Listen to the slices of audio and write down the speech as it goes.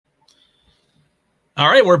All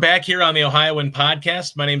right, we're back here on the Ohioan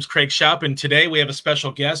Podcast. My name's Craig Shoup, and today we have a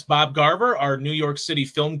special guest, Bob Garver, our New York City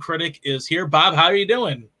film critic, is here. Bob, how are you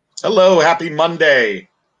doing? Hello, happy Monday.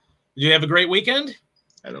 Did you have a great weekend?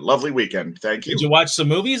 I had a lovely weekend, thank you. Did you watch some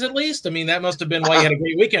movies at least? I mean, that must have been why you had a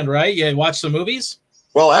great weekend, right? You watched some movies?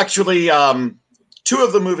 Well, actually, two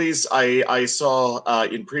of the movies I saw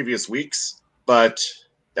in previous weeks, but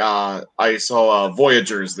I saw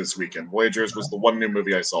Voyagers this weekend. Voyagers was the one new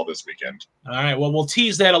movie I saw this weekend. All right, well, we'll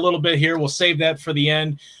tease that a little bit here. We'll save that for the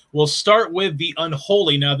end. We'll start with The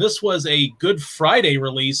Unholy. Now, this was a Good Friday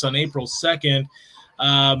release on April 2nd.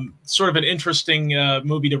 Sort of an interesting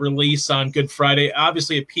movie to release on Good Friday.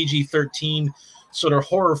 Obviously a PG-13 sort of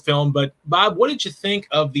horror film. But, Bob, what did you think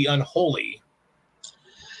of The Unholy?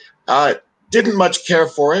 Didn't much care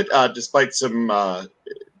for it, despite some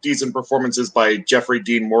decent performances by Jeffrey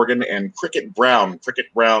Dean Morgan and Cricket Brown. Cricket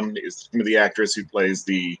Brown is the name of the actress who plays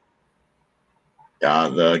the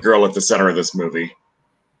girl at the center of this movie.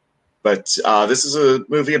 But this is a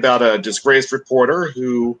movie about a disgraced reporter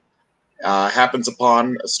who happens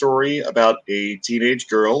upon a story about a teenage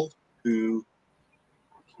girl who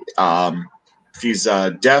she's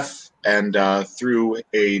deaf, and through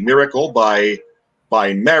a miracle by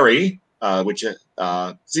Mary, which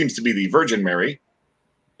seems to be the Virgin Mary,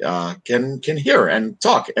 can hear and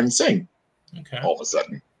talk and sing. Okay. All of a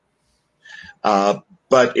sudden.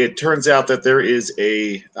 But it turns out that there is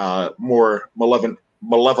a more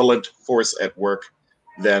malevolent force at work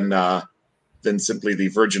than simply the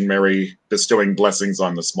Virgin Mary bestowing blessings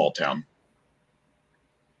on the small town.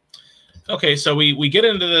 Okay, so we get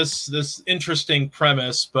into this interesting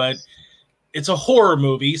premise, but it's a horror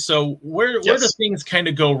movie. So where do things kind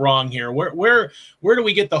of go wrong here? Where do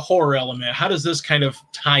we get the horror element? How does this kind of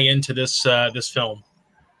tie into this film?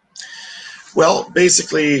 Well,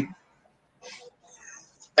 basically,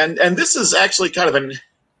 and this is actually kind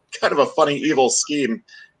of a funny evil scheme,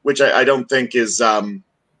 which I don't think is. I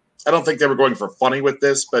don't think they were going for funny with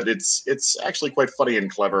this, but it's actually quite funny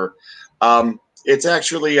and clever. It's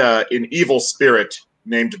actually an evil spirit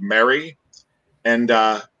named Mary, and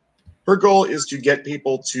her goal is to get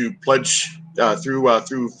people to pledge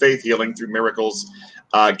through faith healing, through miracles,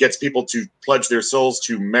 gets people to pledge their souls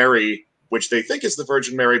to Mary, which they think is the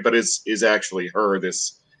Virgin Mary, but is actually her,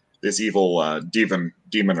 this evil demon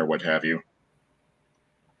or what have you.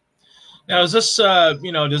 Now, is this,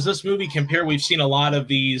 does this movie compare? We've seen a lot of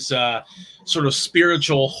these sort of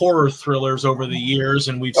spiritual horror thrillers over the years,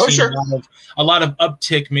 and we've seen a lot of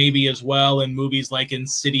uptick maybe as well in movies like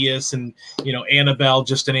Insidious and, Annabelle,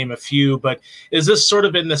 just to name a few. But is this sort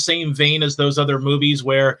of in the same vein as those other movies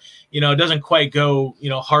where, it doesn't quite go,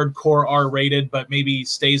 hardcore R-rated, but maybe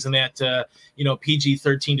stays in that,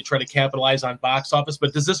 PG-13 to try to capitalize on box office?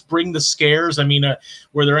 But does this bring the scares? I mean,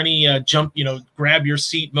 were there any grab your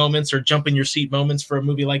seat moments or jump in your seat moments for a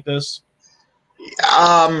movie like this?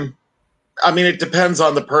 I mean, it depends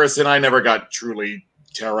on the person. I never got truly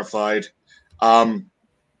terrified. The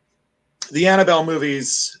Annabelle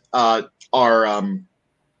movies are,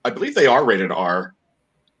 I believe they are rated R,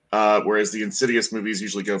 whereas the Insidious movies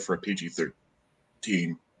usually go for a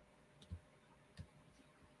PG-13.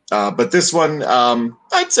 But this one,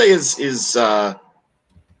 I'd say is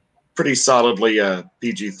pretty solidly a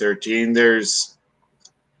PG-13. There's,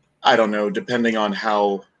 I don't know, depending on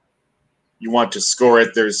how you want to score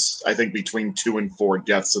it, there's, I think, between 2 and 4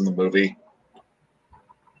 deaths in the movie.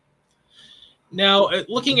 Now,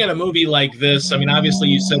 looking at a movie like this, I mean, obviously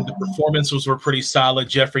you said the performances were pretty solid.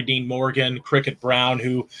 Jeffrey Dean Morgan, Cricket Brown,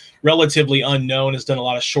 who relatively unknown, has done a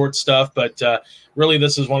lot of short stuff, but really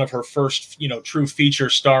this is one of her first, true feature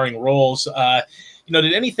starring roles.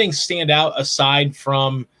 Did anything stand out aside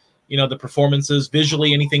from, the performances?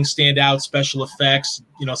 Visually, anything stand out? Special effects,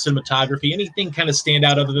 cinematography, anything kind of stand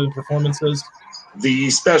out other than performances? The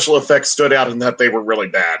special effects stood out in that they were really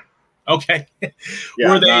bad. Okay.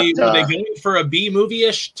 Yeah, were they going for a B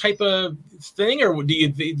movie-ish type of thing, or do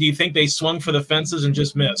you think they swung for the fences and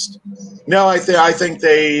just missed? No, I think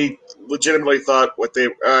they legitimately thought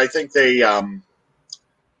I think they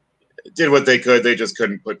did what they could. They just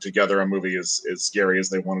couldn't put together a movie as scary as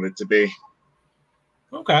they wanted it to be.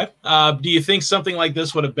 Okay. Do you think something like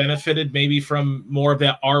this would have benefited maybe from more of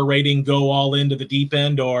that R rating, go all into the deep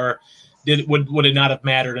end, or would it not have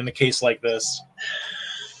mattered in a case like this?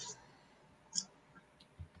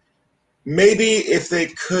 Maybe if they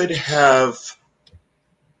could have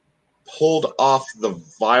pulled off the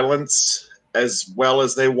violence as well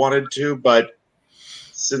as they wanted to, but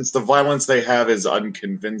since the violence they have is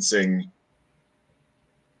unconvincing,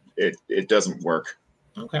 it doesn't work.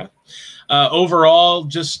 Okay. Overall,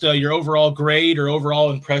 just your overall grade or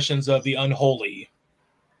overall impressions of The Unholy.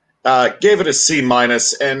 Gave it a C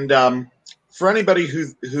minus, and for anybody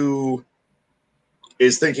who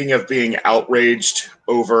is thinking of being outraged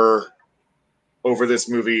over this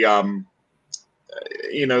movie,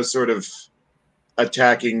 sort of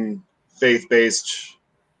attacking faith-based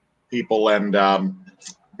people and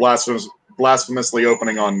blasphemously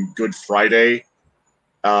opening on Good Friday,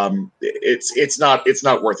 it's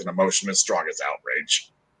not worth an emotion as strong as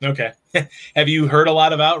outrage. Okay. Have you heard a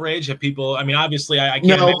lot of outrage? Have people? I mean, obviously, I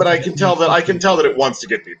can't. No, but I can tell that it wants to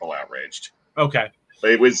get people outraged. Okay.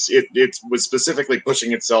 It was specifically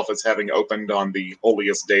pushing itself as having opened on the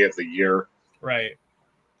holiest day of the year. Right.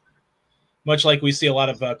 Much like we see a lot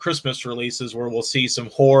of Christmas releases where we'll see some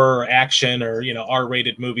horror, action, or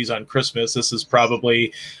R-rated movies on Christmas. This is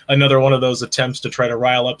probably another one of those attempts to try to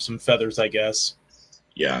rile up some feathers, I guess.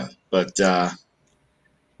 Yeah, but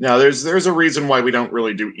no, there's a reason why we don't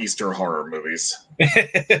really do Easter horror movies.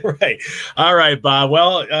 Right. All right, Bob.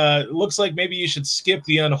 Well, looks like maybe you should skip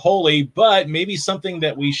the Unholy, but maybe something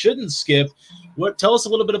that we shouldn't skip. Tell us a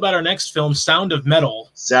little bit about our next film, Sound of Metal.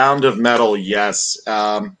 Sound of Metal, yes.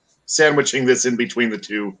 Sandwiching this in between the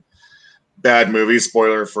two bad movies.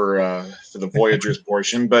 Spoiler for the Voyagers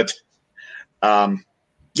portion, but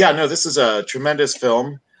this is a tremendous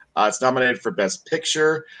film. It's nominated for Best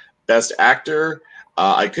Picture, Best Actor.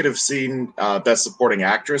 I could have seen Best Supporting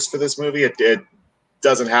Actress for this movie. It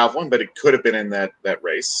doesn't have one, but it could have been in that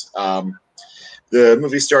race. The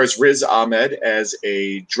movie stars Riz Ahmed as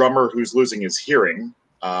a drummer who's losing his hearing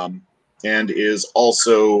and is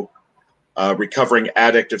also a recovering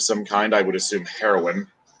addict of some kind. I would assume heroin.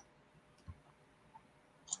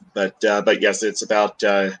 But yes, it's about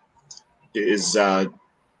his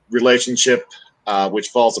relationship, which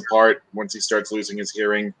falls apart once he starts losing his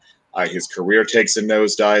hearing. His career takes a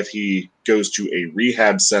nosedive. He goes to a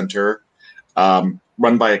rehab center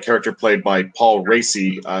run by a character played by Paul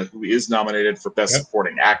Raci, who is nominated for Best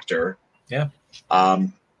Supporting Actor. Yeah.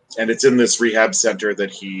 And it's in this rehab center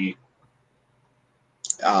that he,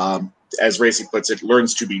 as Raci puts it,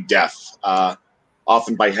 learns to be deaf,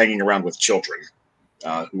 often by hanging around with children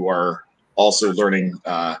who are also learning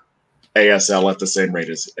ASL at the same rate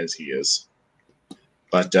as he is.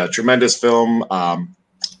 But tremendous film.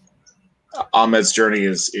 Ahmed's journey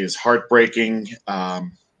is heartbreaking,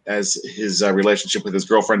 as his relationship with his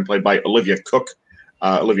girlfriend, played by Olivia Cooke.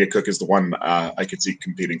 Olivia Cooke is the one I could see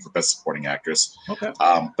competing for Best Supporting Actress. Okay.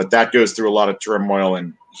 But that goes through a lot of turmoil,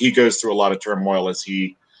 and he goes through a lot of turmoil as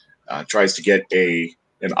he tries to get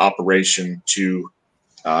an operation to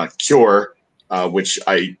cure, which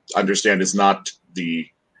I understand is not the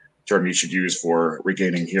term you should use for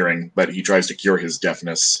regaining hearing, but he tries to cure his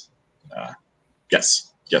deafness.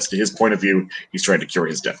 Yes, to his point of view, he's trying to cure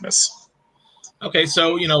his deafness. Okay,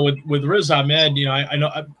 so with Riz Ahmed, I know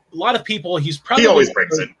a lot of people. He always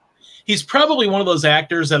brings it. He's probably one of those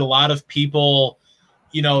actors that a lot of people,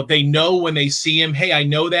 they know when they see him. Hey, I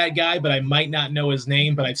know that guy, but I might not know his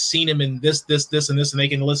name. But I've seen him in this, and this, and they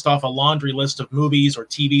can list off a laundry list of movies or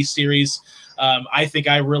TV series. I think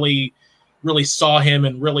I really saw him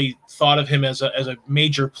and really thought of him as a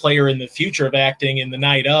major player in the future of acting in The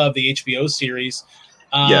Night Of, the HBO series.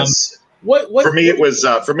 Yes. What for me it was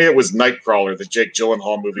Nightcrawler, the Jake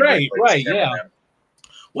Gyllenhaal movie. Right, yeah.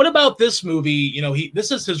 What about this movie?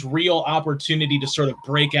 This is his real opportunity to sort of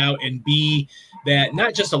break out and be that,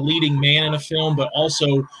 not just a leading man in a film, but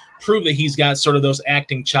also prove that he's got sort of those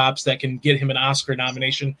acting chops that can get him an Oscar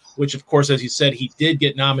nomination, which of course, as you said, he did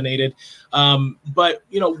get nominated. But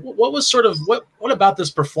what was sort of what about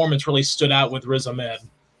this performance really stood out with Riz Ahmed?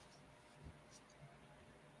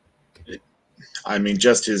 I mean,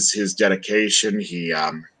 just his dedication. He,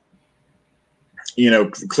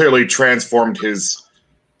 clearly transformed his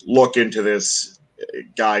look into this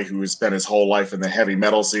guy who has spent his whole life in the heavy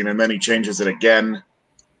metal scene, and then he changes it again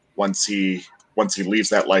once he leaves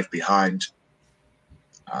that life behind.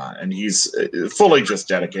 And he's fully just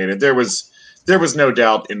dedicated. There was no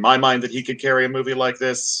doubt in my mind that he could carry a movie like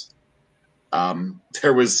this.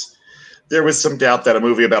 There was some doubt that a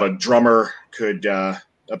movie about a drummer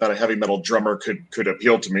about a heavy metal drummer could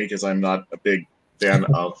appeal to me, because I'm not a big fan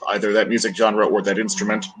of either that music genre or that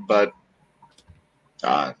instrument. But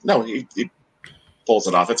no, he pulls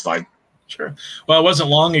it off. It's fine. Sure. Well, it wasn't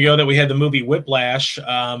long ago that we had the movie Whiplash.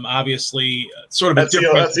 Obviously, sort of that's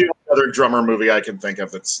the other drummer movie I can think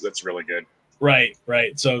of that's really good. Right.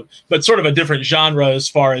 So, but sort of a different genre as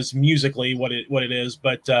far as musically what it is.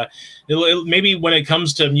 But maybe when it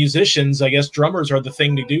comes to musicians, I guess drummers are the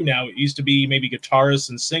thing to do now. It used to be maybe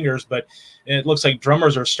guitarists and singers, but it looks like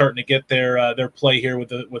drummers are starting to get their play here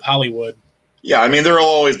with Hollywood. Yeah, I mean, there will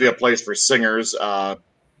always be a place for singers.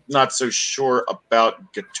 not so sure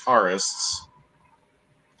about guitarists.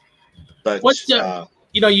 But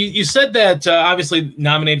you said that obviously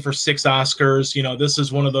nominated for 6 Oscars. This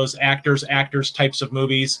is one of those actors types of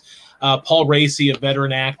movies. Paul Raci, a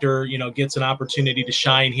veteran actor, gets an opportunity to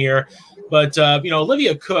shine here. But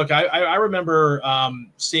Olivia Cooke, I remember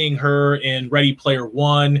seeing her in Ready Player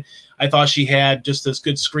One. I thought she had just this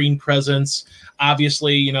good screen presence.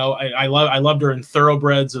 Obviously, I loved her in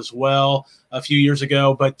Thoroughbreds as well a few years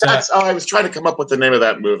ago. But I was trying to come up with the name of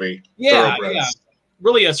that movie. Yeah.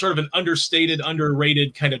 Really a sort of an understated,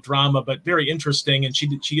 underrated kind of drama, but very interesting. And she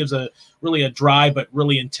gives a dry but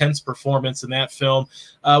really intense performance in that film.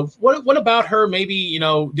 What about her? Maybe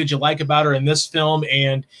did you like about her in this film?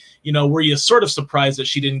 And were you sort of surprised that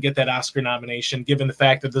she didn't get that Oscar nomination, given the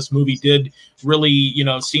fact that this movie did really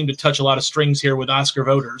seem to touch a lot of strings here with Oscar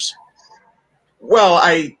voters? Well,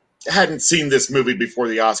 I hadn't seen this movie before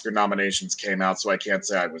the Oscar nominations came out, so I can't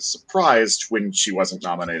say I was surprised when she wasn't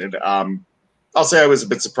nominated. I'll say I was a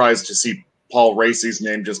bit surprised to see Paul Raci's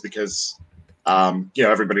name, just because,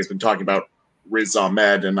 everybody's been talking about Riz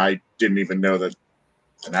Ahmed, and I didn't even know that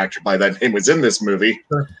an actor by that name was in this movie.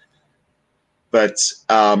 Sure. But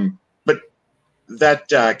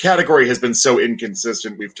that category has been so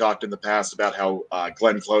inconsistent. We've talked in the past about how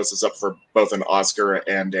Glenn Close is up for both an Oscar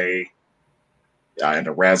and a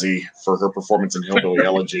Razzie for her performance in Hillbilly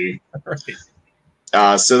Elegy. Right.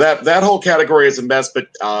 So that whole category is a mess, but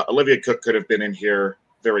Olivia Cooke could have been in here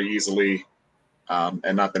very easily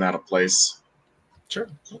and not been out of place. Sure.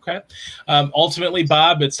 Okay. Ultimately,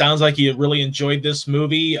 Bob, it sounds like you really enjoyed this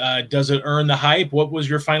movie. Does it earn the hype? What was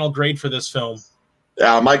your final grade for this film?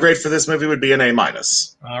 My grade for this movie would be an A-. All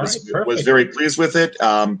right. Was very pleased with it.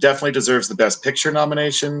 Definitely deserves the Best Picture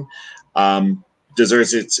nomination.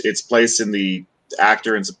 Deserves its place in the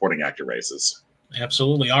actor and supporting actor races.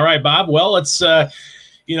 Absolutely. All right, Bob. Well, it's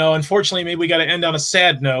unfortunately, maybe we got to end on a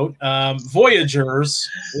sad note. Voyagers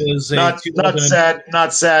is not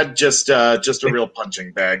sad, just a real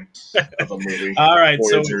punching bag of a movie. All right,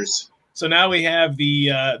 Voyagers. So now we have the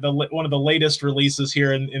one of the latest releases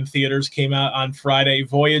here in theaters, came out on Friday.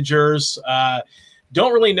 Voyagers.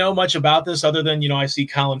 Don't really know much about this other than I see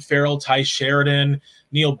Colin Farrell, Ty Sheridan,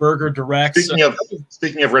 Neil Berger directs.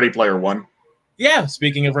 Speaking of Ready Player One. Yeah,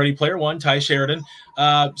 speaking of Ready Player One, Ty Sheridan.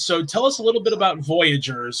 So tell us a little bit about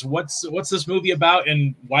Voyagers. What's this movie about,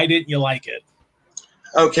 and why didn't you like it?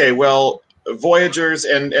 Okay, well, Voyagers,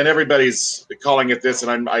 and everybody's calling it this,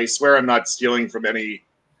 and I swear I'm not stealing from any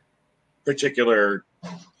particular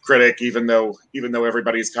critic, even though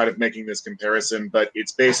everybody's kind of making this comparison, but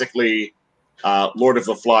it's basically Lord of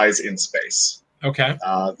the Flies in space. Okay.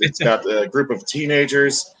 It's got a group of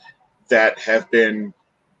teenagers that have been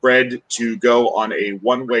bred to go on a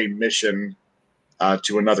one-way mission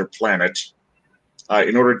to another planet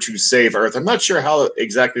in order to save Earth. I'm not sure how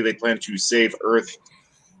exactly they plan to save Earth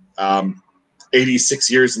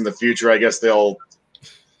 86 years in the future. I guess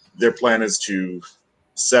their plan is to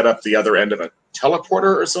set up the other end of a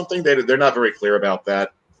teleporter or something. They're not very clear about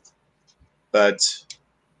that. But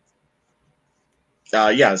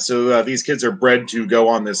so these kids are bred to go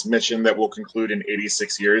on this mission that will conclude in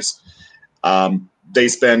 86 years. They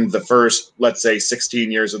spend the first, let's say,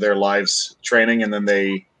 16 years of their lives training, and then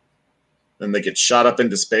they get shot up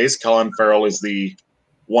into space. Colin Farrell is the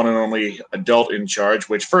one and only adult in charge,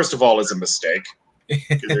 which, first of all, is a mistake.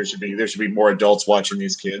 There should be more adults watching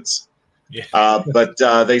these kids. Yeah. But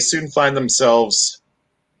they soon find themselves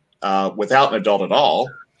without an adult at all,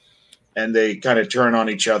 and they kind of turn on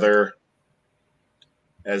each other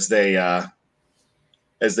as they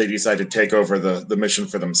decide to take over the mission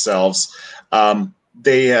for themselves.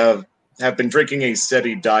 They have been drinking a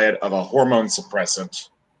steady diet of a hormone suppressant.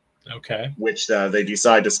 Okay. Which they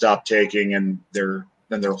decide to stop taking, and their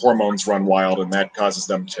hormones run wild, and that causes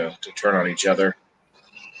them to turn on each other.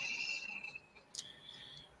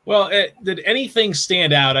 Well, did anything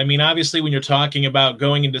stand out? I mean, obviously, when you're talking about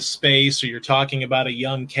going into space, or you're talking about a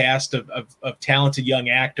young cast of talented young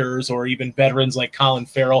actors, or even veterans like Colin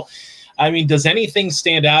Farrell, I mean, does anything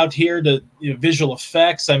stand out here? To visual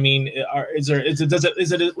effects? I mean, is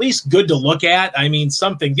it at least good to look at? I mean,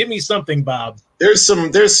 something. Give me something, Bob. There's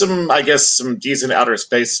some I guess some decent outer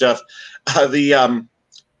space stuff. The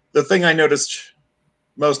thing I noticed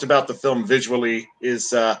most about the film visually is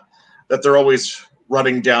that they're always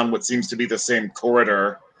running down what seems to be the same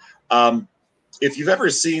corridor. If you've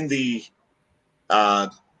ever seen I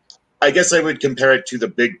guess I would compare it to The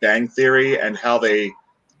Big Bang Theory and how they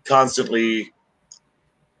constantly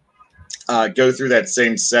go through that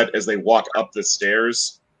same set as they walk up the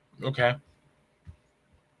stairs. Okay.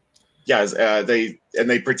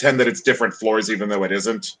 they pretend that it's different floors even though it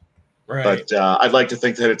isn't. Right. But I'd like to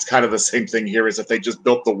think that it's kind of the same thing here, is if they just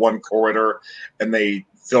built the one corridor and they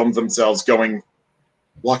filmed themselves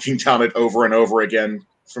walking down it over and over again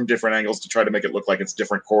from different angles to try to make it look like it's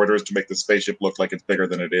different corridors to make the spaceship look like it's bigger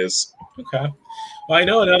than it is. Okay. Well, I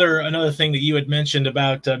know another thing that you had mentioned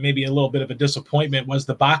about maybe a little bit of a disappointment was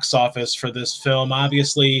the box office for this film.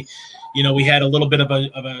 Obviously, we had a little bit of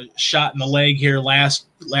a shot in the leg here last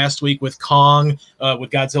week with Kong, with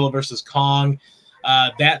Godzilla versus Kong.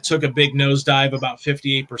 That took a big nosedive, about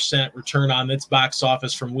 58% return on its box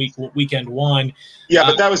office from weekend one. Yeah,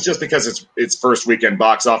 but that was just because its first weekend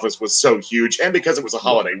box office was so huge, and because it was a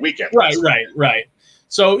holiday weekend. Right.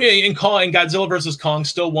 So in Godzilla versus Kong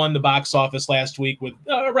still won the box office last week with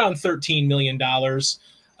around $13 million.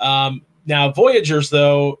 Now Voyagers,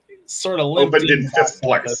 though, sort of opened in fifth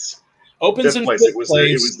place. Opens in fifth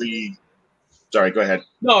place. It was the. Sorry, go ahead.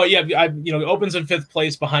 No, yeah, opens in fifth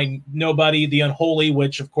place behind Nobody, The Unholy,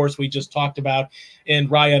 which of course we just talked about, and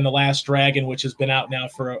Raya and the Last Dragon, which has been out now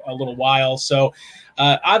for a little while. So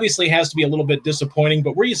obviously has to be a little bit disappointing.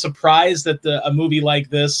 But were you surprised that a movie like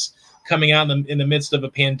this coming out in the midst of a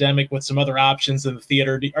pandemic with some other options in the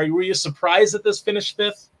theater? Were you surprised that this finished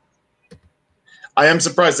fifth? I am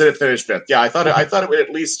surprised that it finished fifth. Yeah, I thought it would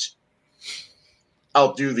at least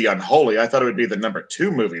outdo The Unholy. I thought it would be the number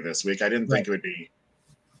 2 movie this week. I didn't think it would be.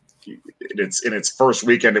 In its first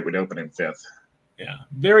weekend, it would open in fifth. Yeah,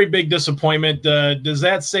 very big disappointment. Does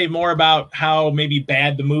that say more about how maybe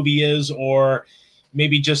bad the movie is, or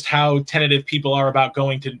maybe just how tentative people are about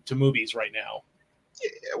going to movies right now?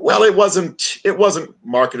 Well, it wasn't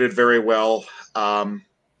marketed very well. I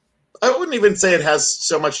wouldn't even say it has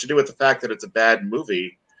so much to do with the fact that it's a bad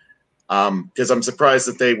movie, because I'm surprised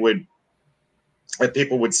that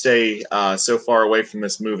people would stay so far away from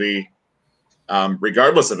this movie,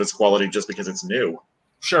 regardless of its quality, just because it's new.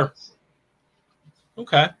 Sure.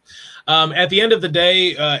 Okay. At the end of the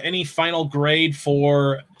day, any final grade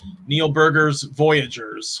for Neil Burger's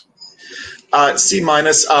Voyagers? C-.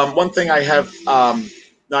 One thing I have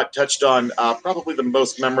not touched on, probably the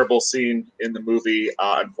most memorable scene in the movie,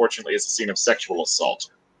 unfortunately, is the scene of sexual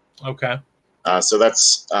assault. Okay. So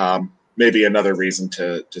that's maybe another reason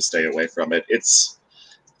to stay away from it. It's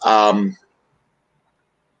on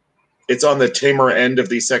the tamer end of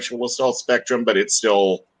the sexual assault spectrum, but it's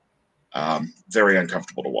still very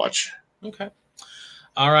uncomfortable to watch. Okay.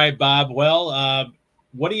 All right, Bob. Well,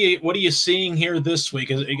 what are you seeing here this week?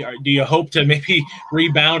 Do you hope to maybe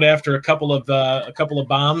rebound after a couple of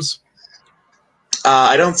bombs?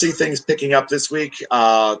 I don't see things picking up this week.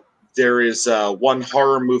 There is one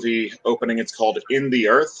horror movie opening. It's called In the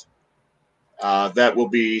Earth. That will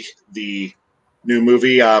be the new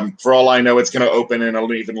movie. For all I know, it's going to open in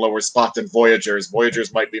an even lower spot than Voyagers.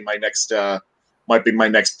 Voyagers might be my next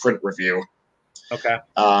print review. Okay.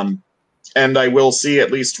 And I will see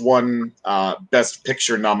at least one Best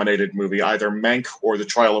Picture nominated movie, either Mank or The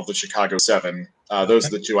Trial of the Chicago 7. Those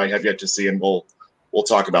are the two I have yet to see, and we'll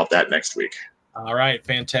talk about that next week. All right,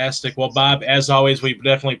 fantastic. Well, Bob, as always, we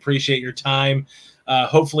definitely appreciate your time.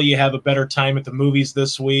 Hopefully you have a better time at the movies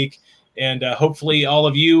this week. And hopefully all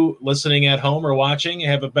of you listening at home or watching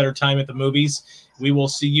have a better time at the movies. We will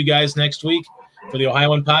see you guys next week for the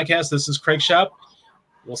Ohioan Podcast. This is Craig Shop.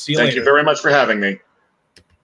 We'll see you later. Thank you very much for having me.